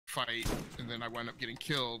fight, and then I wound up getting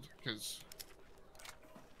killed because.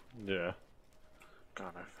 Yeah.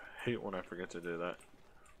 God, I hate when I forget to do that.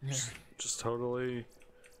 Yeah. Just totally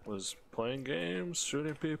was playing games,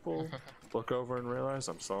 shooting people, look over and realize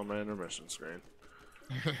I'm still on my intermission screen.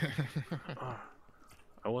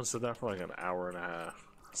 I once did that for like an hour and a half.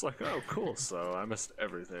 It's like, oh, cool. So I missed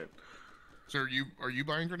everything. So are you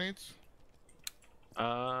buying grenades?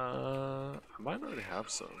 I might already have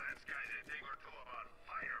some.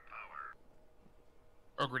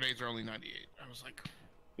 Oh, grenades are only 98. I was like,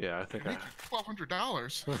 Yeah, I think $1,200. I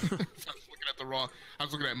was looking at the wrong. I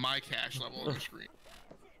was looking at my cash level on the screen.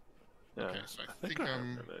 Yeah, Okay, so I think I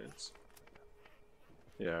have grenades.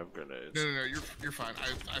 Yeah, I have grenades. No, you're fine.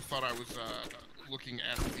 I thought I was looking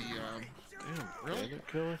at the. Damn, really? bandit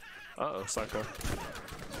killer. Uh oh, psycho.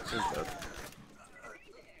 He's dead.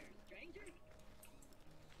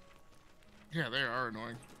 Yeah, they are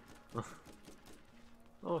annoying. Oh,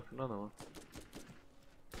 look, another one.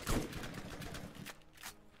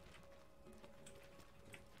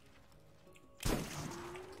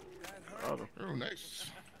 Oh, nice.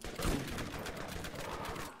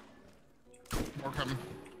 More coming.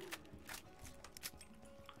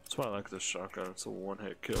 That's why I like this shotgun. It's a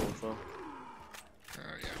one-hit kill with them.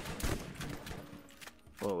 Yeah.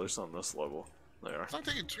 Well, at least on this level, they are. It's not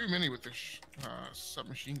taking too many with this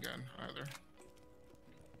submachine gun either.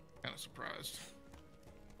 Kind of surprised.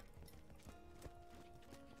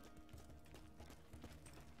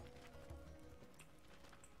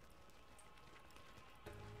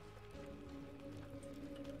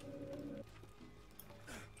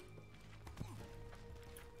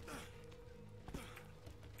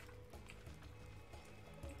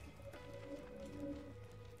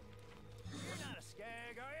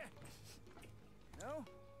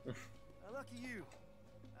 Lucky you.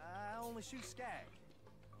 I only shoot skag.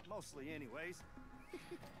 Mostly, anyways.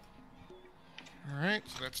 Alright,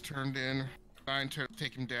 so that's turned in. 9 Toes,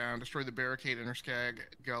 take him down, destroy the barricade, enter Skag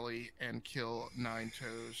Gully, and kill 9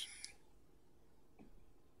 Toes.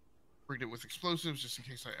 Rigged it with explosives just in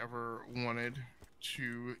case I ever wanted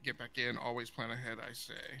to get back in. Always plan ahead, I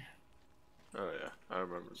say. Oh yeah, I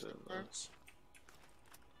remember doing this.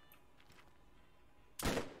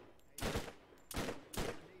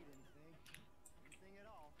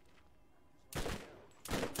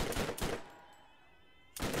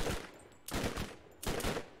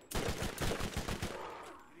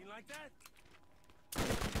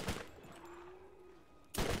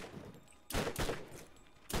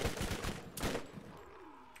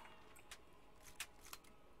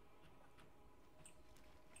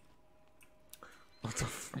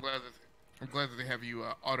 I'm glad that they have you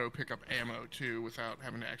auto pick up ammo too, without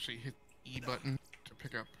having to actually hit the E button to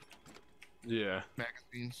pick up. Yeah.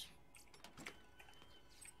 Magazines.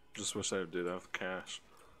 Just wish I would do that with cash.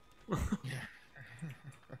 Yeah.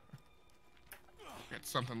 Got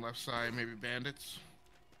something left side, maybe bandits.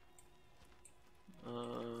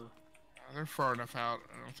 They're far enough out.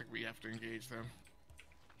 I don't think we have to engage them.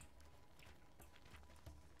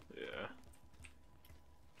 Yeah.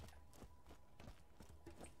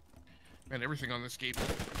 And everything on this game has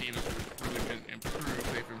really been improved.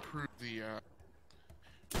 They've improved the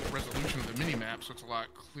resolution of the mini-map, so it's a lot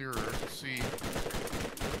clearer to see.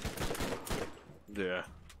 Yeah,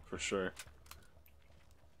 for sure.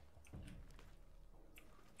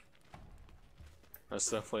 That's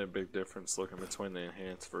definitely a big difference looking between the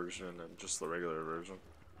enhanced version and just the regular version.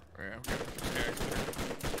 Oh, yeah, we got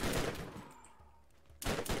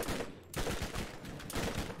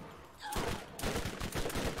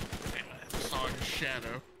I saw his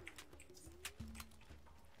shadow.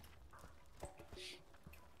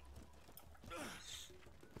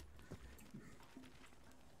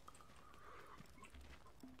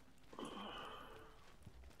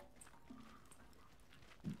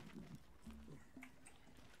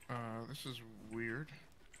 This is weird.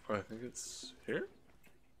 Oh, I think it's here?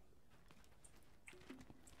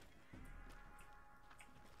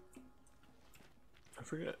 I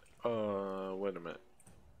forget. Wait a minute.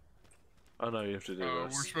 Oh no, you have to do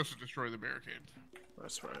this. We're supposed to destroy the barricade.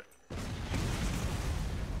 That's right.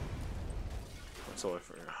 That's all I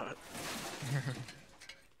forgot.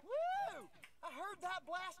 Woo! I heard that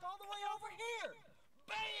blast all the way over here!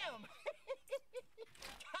 Bam!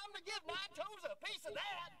 Time to give 9 Toes a piece of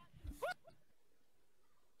that!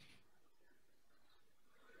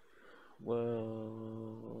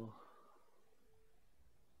 Well...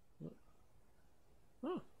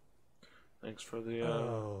 Oh. Thanks for the,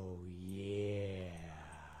 Oh, yeah.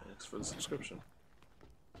 Thanks for the subscription.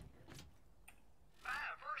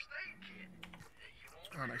 First aid kit.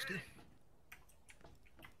 Oh, nice, dude.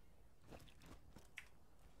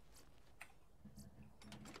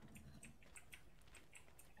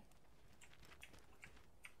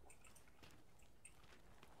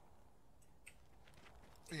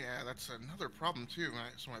 Yeah, that's another problem too.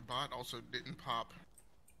 So my bot also didn't pop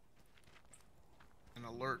an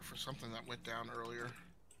alert for something that went down earlier.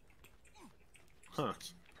 So Huh.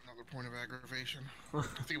 that's another point of aggravation. I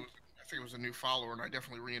think it was a new follower, and I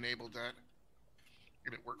definitely re-enabled that.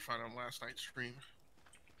 And it worked fine on last night's stream.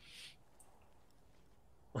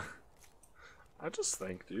 I just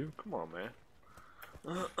thanked you. Come on, man.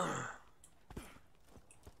 3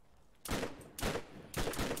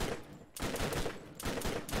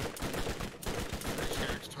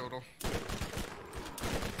 stacks total.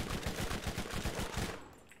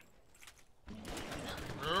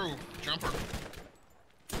 Oh, jumper.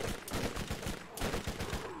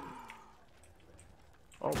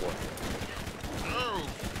 Oh boy. Oh!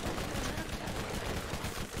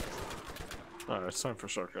 Alright, it's time for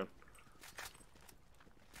shotgun.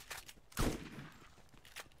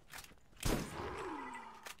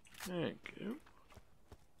 Thank you.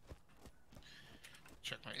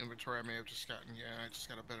 Check my inventory. I may have just gotten. Yeah, I just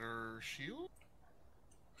got a better shield.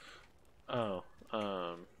 Oh,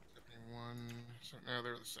 71. So, no,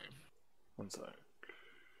 they're the same. one sec.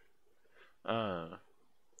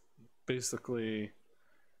 Basically,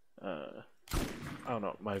 I don't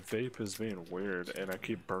know, my vape is being weird and I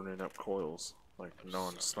keep burning up coils, like,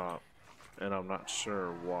 non-stop. And I'm not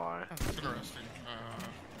sure why. That's interesting.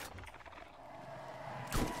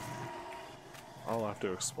 I'll have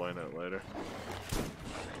to explain it later.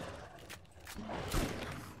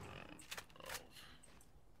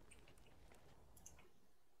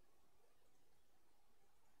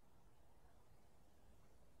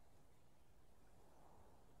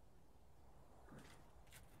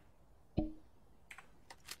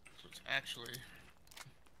 So it's actually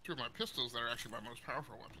 2 of my pistols that are actually my most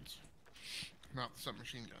powerful weapons, not the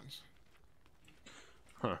submachine guns.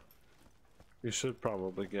 Huh. You should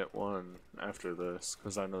probably get one after this,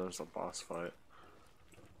 because I know there's a boss fight.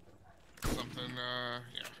 Something,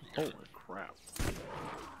 yeah. Holy crap.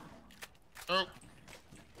 Oh!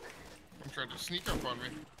 I'm trying to sneak up on me.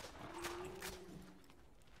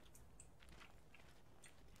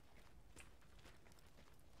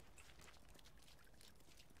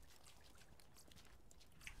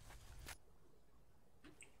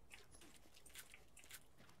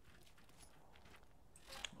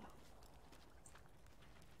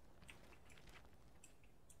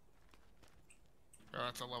 Oh,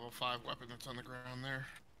 that's a level 5 weapon that's on the ground there.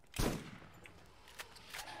 12.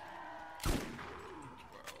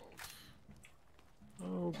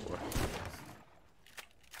 Oh boy.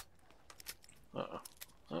 Uh-oh.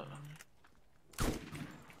 Uh-oh.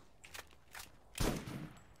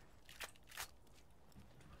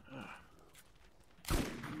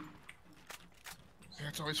 Yeah,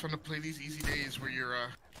 it's always fun to play these easy days where you're,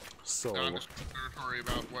 So, not discriminatory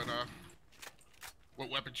about what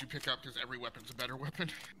weapons you pick up, because every weapon's a better weapon.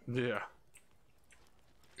 yeah.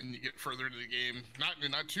 And you get further into the game,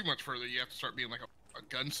 not too much further, you have to start being like a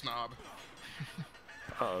gun snob.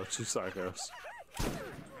 Uh-oh, 2 psychos.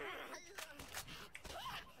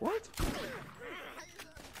 What?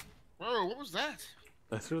 Whoa, what was that?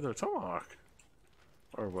 They threw their tomahawk.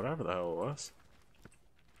 Or whatever the hell it was.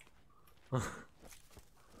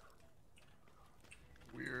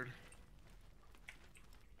 Weird.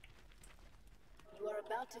 You are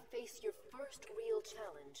about to face your first real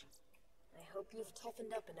challenge. I hope you've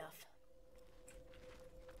toughened up enough.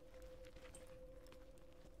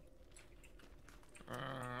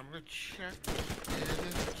 I'm gonna check into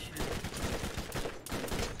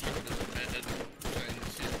the med thing,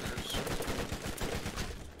 see if there's...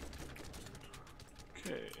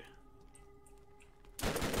 Okay.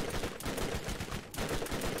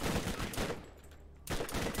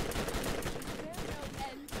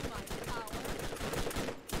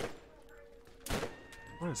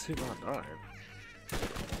 Why is he not dying?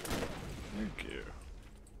 Thank you.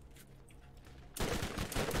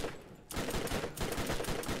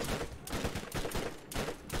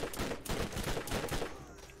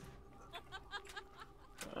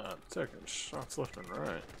 Taking shots left and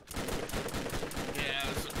right. Yeah,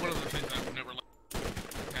 this is one of the things I've never liked.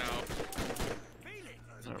 Now,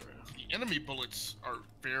 the enemy bullets are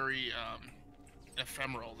very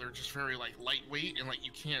ephemeral. They're just very like lightweight, and like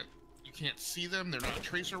you can't see them. They're not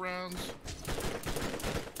tracer rounds.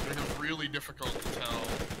 They're just really difficult to tell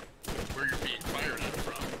where you're being fired at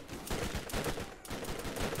from.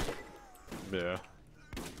 Yeah.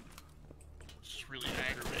 It's just really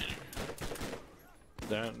aggravating.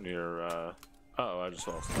 That and your, oh, I just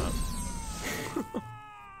lost that.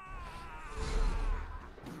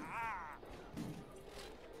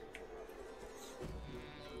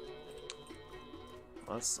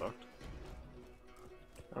 That sucked.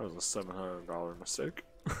 That was a $700 mistake.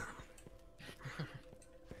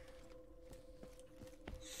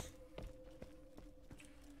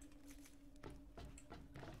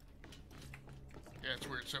 it's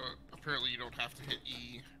weird. So apparently you don't have to hit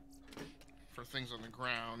E for things on the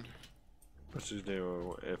ground. But you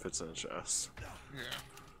do if it's in a chest. Yeah.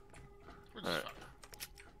 Which is Alright. fine.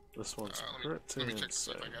 This one's Let pretty me check to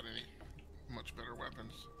see insane. if I got any much better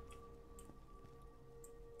weapons.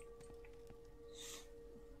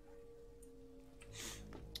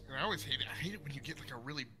 And I always hate it. I hate it when you get like a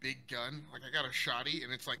really big gun. Like I got a shotty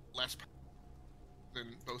and it's like less than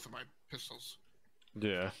both of my pistols.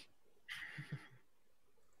 Yeah.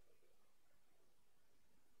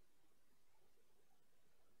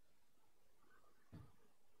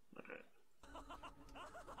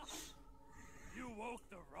 You woke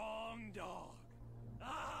the wrong dog.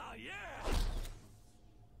 Ah, yeah!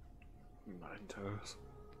 9 toes.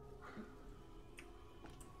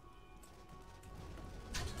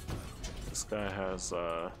 This guy has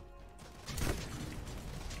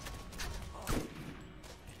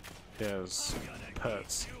he has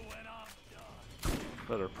pets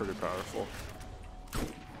that are pretty powerful.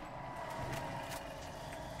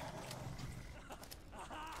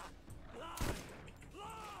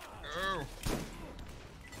 Oh.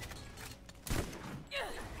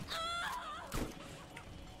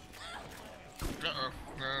 Uh-oh.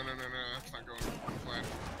 No, that's not going to plan.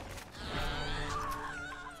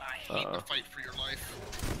 I hate the fight for your life.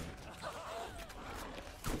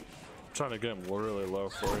 I'm trying to get him really low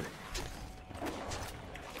for you.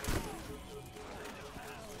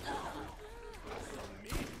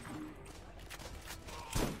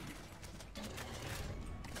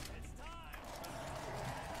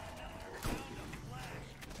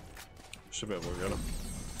 Should be able to get him.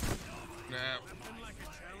 No.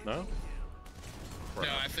 No? No,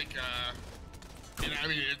 I think, and I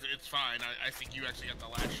mean, it's fine. I think you actually got the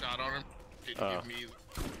last shot on him. Didn't give me...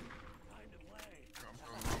 Oh, I'm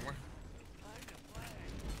going the wrong way.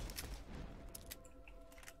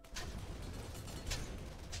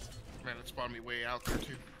 Man, it spawned me way out there,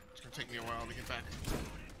 too. It's gonna take me a while to get back.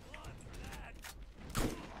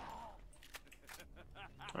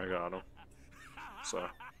 I got him. So,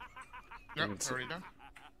 Yep, it's already done.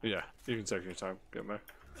 yeah, you can take your time. Get back.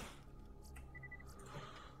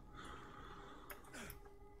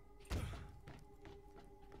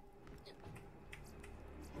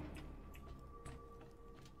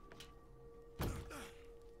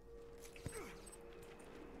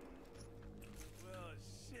 Well,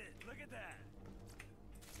 shit, look at that.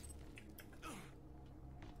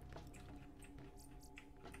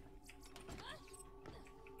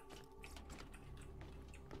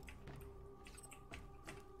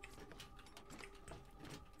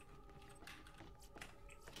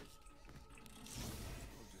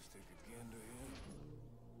 We'll just take a gander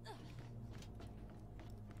here. Nah.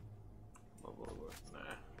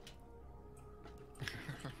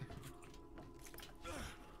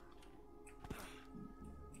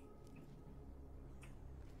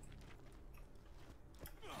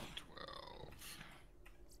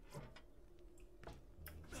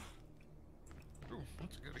 Ooh,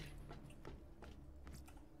 that's a goodie.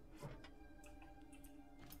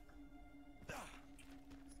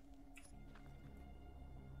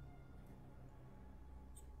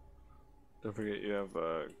 Don't forget you have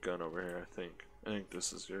a gun over here, I think. I think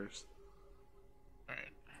this is yours. Alright.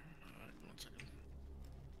 Alright, 1 second.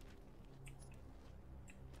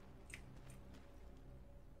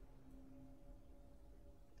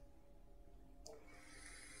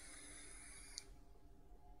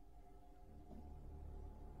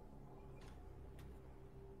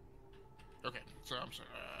 Okay, so I'm sorry.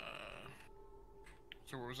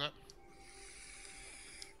 So what was that?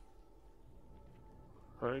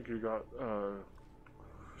 I think you got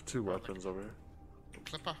 2 weapons over here.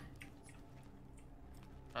 Clipper.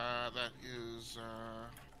 That is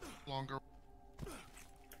longer.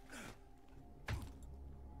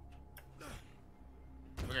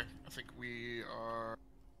 Okay, I think we are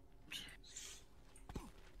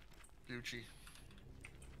Gucci.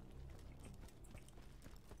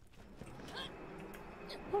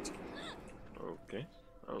 Okay,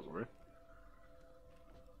 that was weird.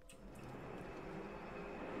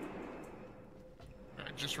 I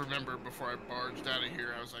just remembered before I barged out of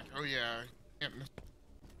here, I was like, oh yeah, I can't miss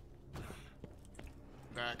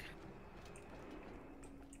back.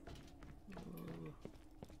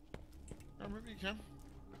 Oh, maybe you can.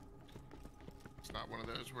 It's not one of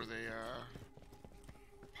those where they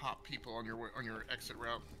pop people on your exit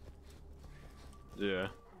route. Yeah.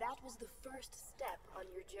 That was the first step on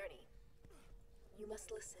your journey. You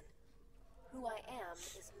must listen. Who I am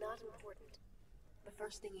is not important. The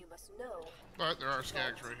first thing you must know But there are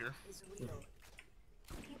skags right here. is real.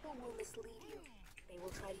 People will mislead you. They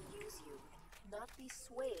will try to use you, and you cannot be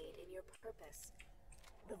swayed in your purpose.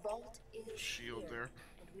 The vault is Shield here, there.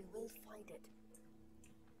 and we will find it.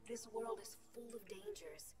 This world is full of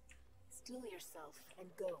dangers. Steel yourself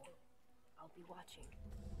and go. I'll be watching.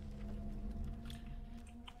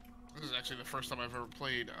 This is actually the first time I've ever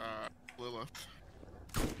played Lilith.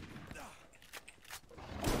 Did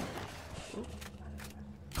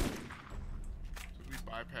we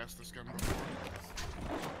bypass this gun before?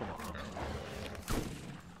 Come on.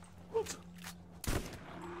 What?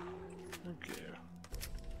 Okay.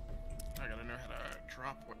 I gotta know how to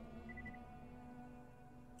drop what.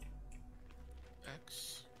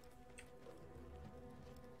 X.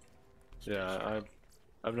 Yeah,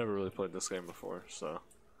 I've never really played this game before, so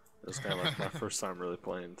it's kind of like my first time really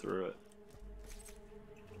playing through it.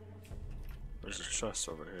 There's a chest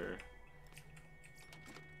over here.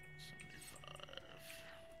 75.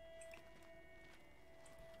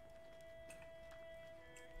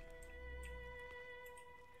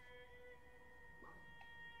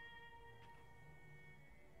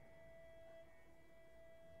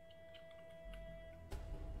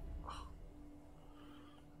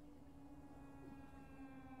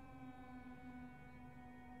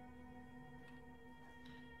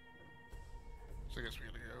 So I guess we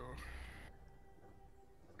gotta go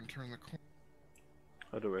and turn the corner.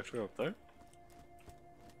 How do we have to go up there?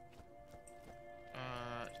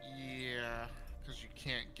 Yeah, because you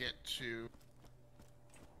can't get to.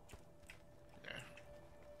 Yeah.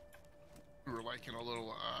 We were like in a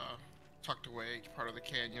little, tucked away part of the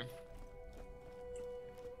canyon.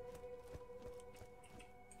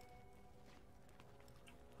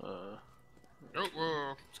 Oh,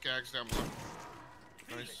 whoa, Skag's down below.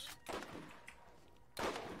 Nice.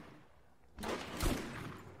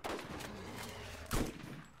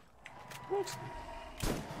 What?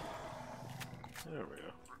 There we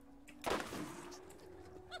go.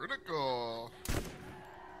 Critical.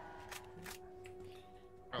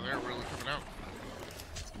 Oh, they're really coming out.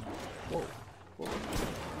 Whoa. Whoa.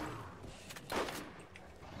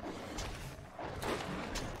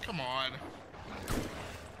 Come on.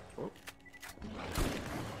 Whoa.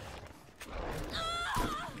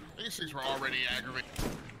 These things were already aggravating.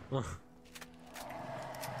 Huh.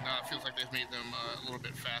 Now it feels like they've made them a little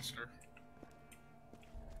bit faster.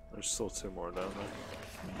 There's still two more down there.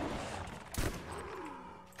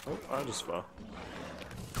 Oh, I just fell.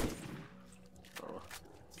 Oh.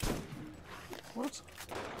 What?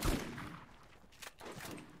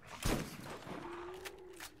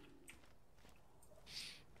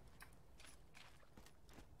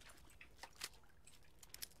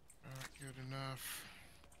 Not good enough.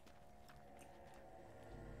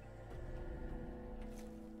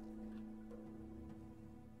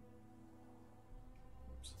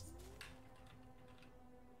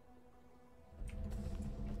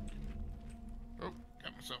 Oh,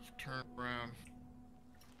 got myself turned around.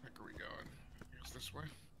 Where are we going? I guess this way.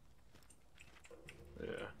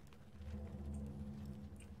 Yeah.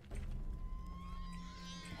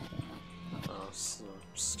 Oh, some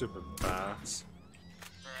stupid bats.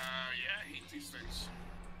 Yeah, I hate these things.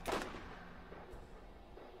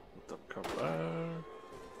 Let them come back.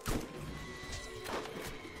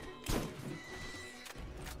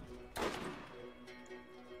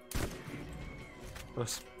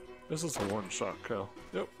 This is a one-shot kill.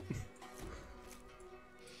 Yep.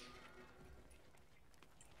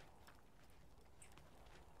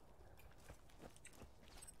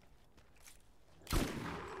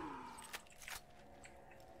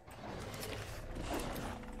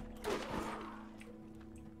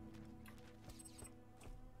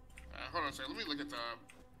 Hold on a second. Let me look at the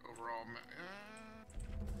overall map.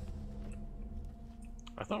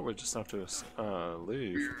 I thought we just have to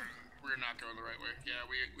leave. We're not going the right way. Yeah,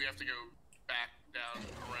 we have to go back down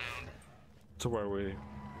around. To where we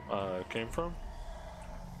came from?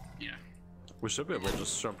 Yeah. We should be able to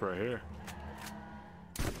just jump right here.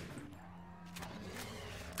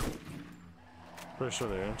 Pretty sure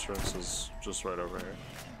the entrance is just right over here.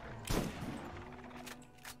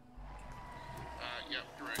 Yep,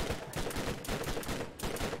 you're right.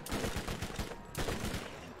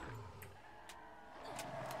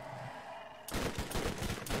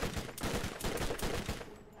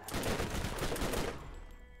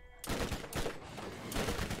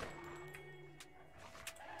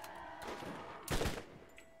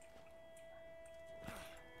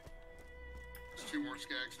 There's two more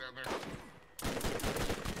skags down there.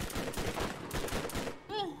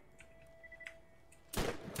 Woo!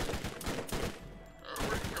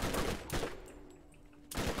 Where'd you come from?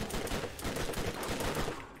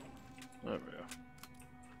 There we go.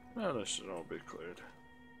 Now this should all be cleared.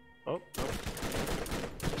 Oh, oh.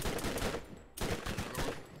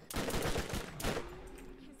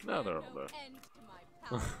 Oh, they're all there. End to my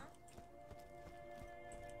power.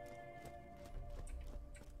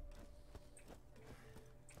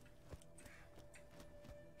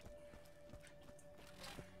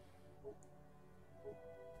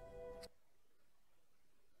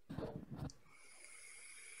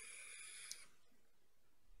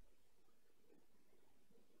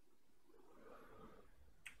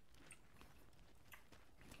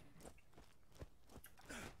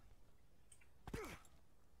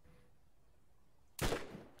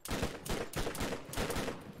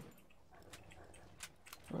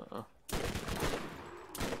 Uh-uh.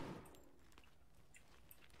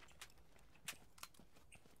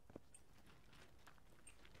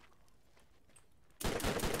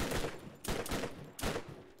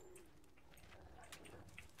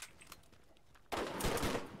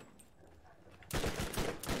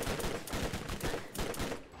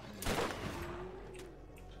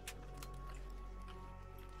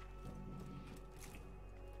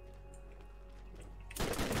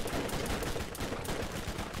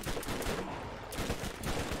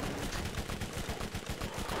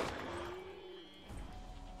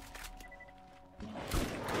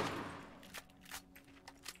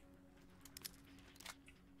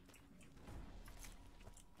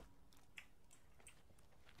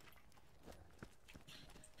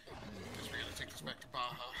 Guess we gotta take this back to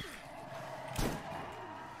Baja.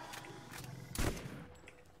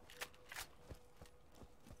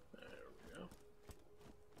 There we go.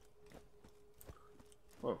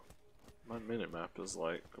 Whoa. My minimap is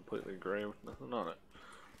like completely gray with nothing on it.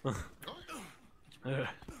 Yeah.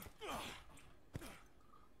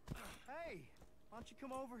 Hey, why don't you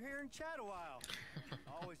come over here and chat a while?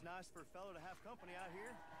 Always nice for a fellow to have company out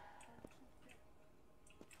here.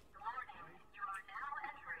 Warning, you are now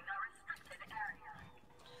entering a restricted area.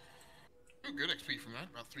 Ooh, good XP from that,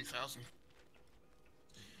 about 3,000.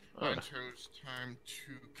 Oh. Mine chose time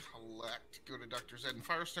to collect. Go to Dr. Zed and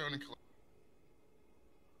Firestone and collect.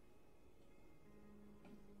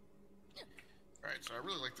 Alright, so I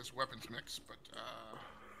really like this weapons mix, but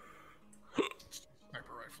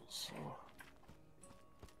sniper rifles.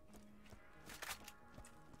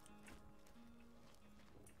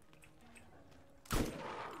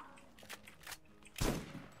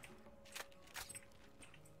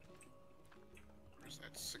 Where's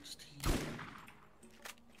that 16?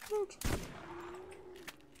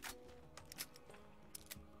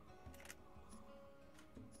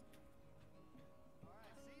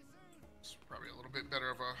 It's probably a little bit better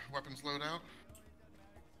of a weapons loadout.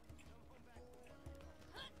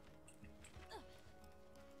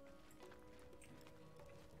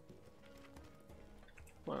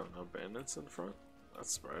 Wow, no bandits in front?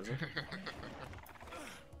 That's surprising.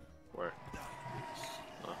 Where?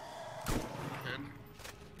 Oh. Head.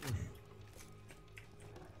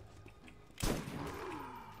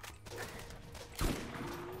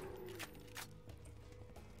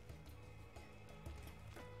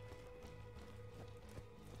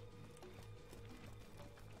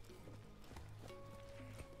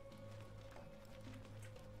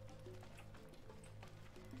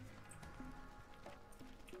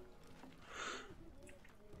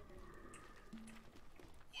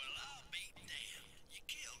 Well, I'll be damned. You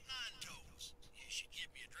killed Nine Toes. You should give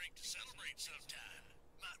me a drink to celebrate sometime.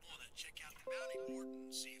 Might want to check out the bounty board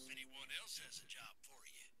and see if anyone else has a job for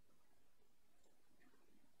you.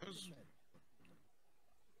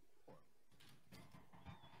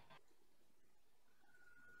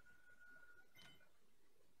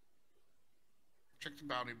 Check the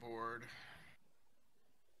bounty board.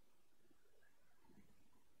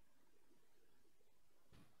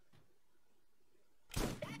 That's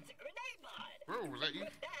a grenade mod. Whoa, was that you?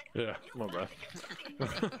 Yeah, my bad.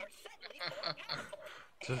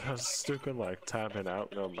 I was stupid like tapping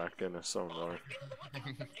out, going back in is so annoying. New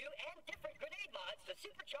and different grenade mods to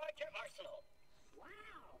supercharge your arsenal.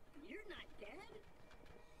 Wow, you're not dead?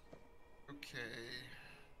 Okay.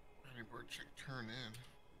 Bounty board check turn in.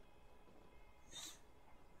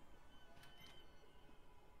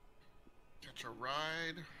 Catch a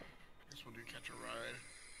ride. Guess we'll do catch a ride.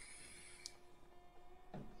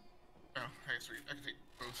 Oh, I guess I can take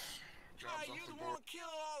both jobs Hey, off you the the one board.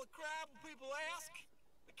 killing all the crap when people ask?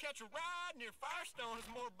 The catch a ride near Firestone is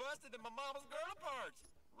more busted than my mama's girl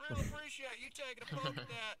parts. Really appreciate you taking a poke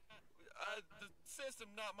at that. The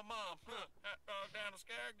system, not my mom. Down the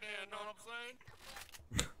Skagdan, know what I'm saying?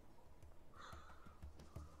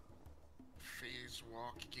 Phase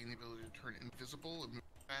walk, gain the ability to turn invisible and move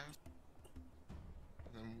fast.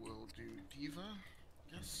 And then we'll do Diva.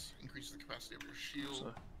 Yes, increase the capacity of your shield.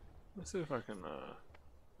 So, let's see if I can,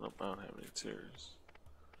 nope, I don't have any tears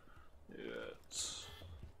yet.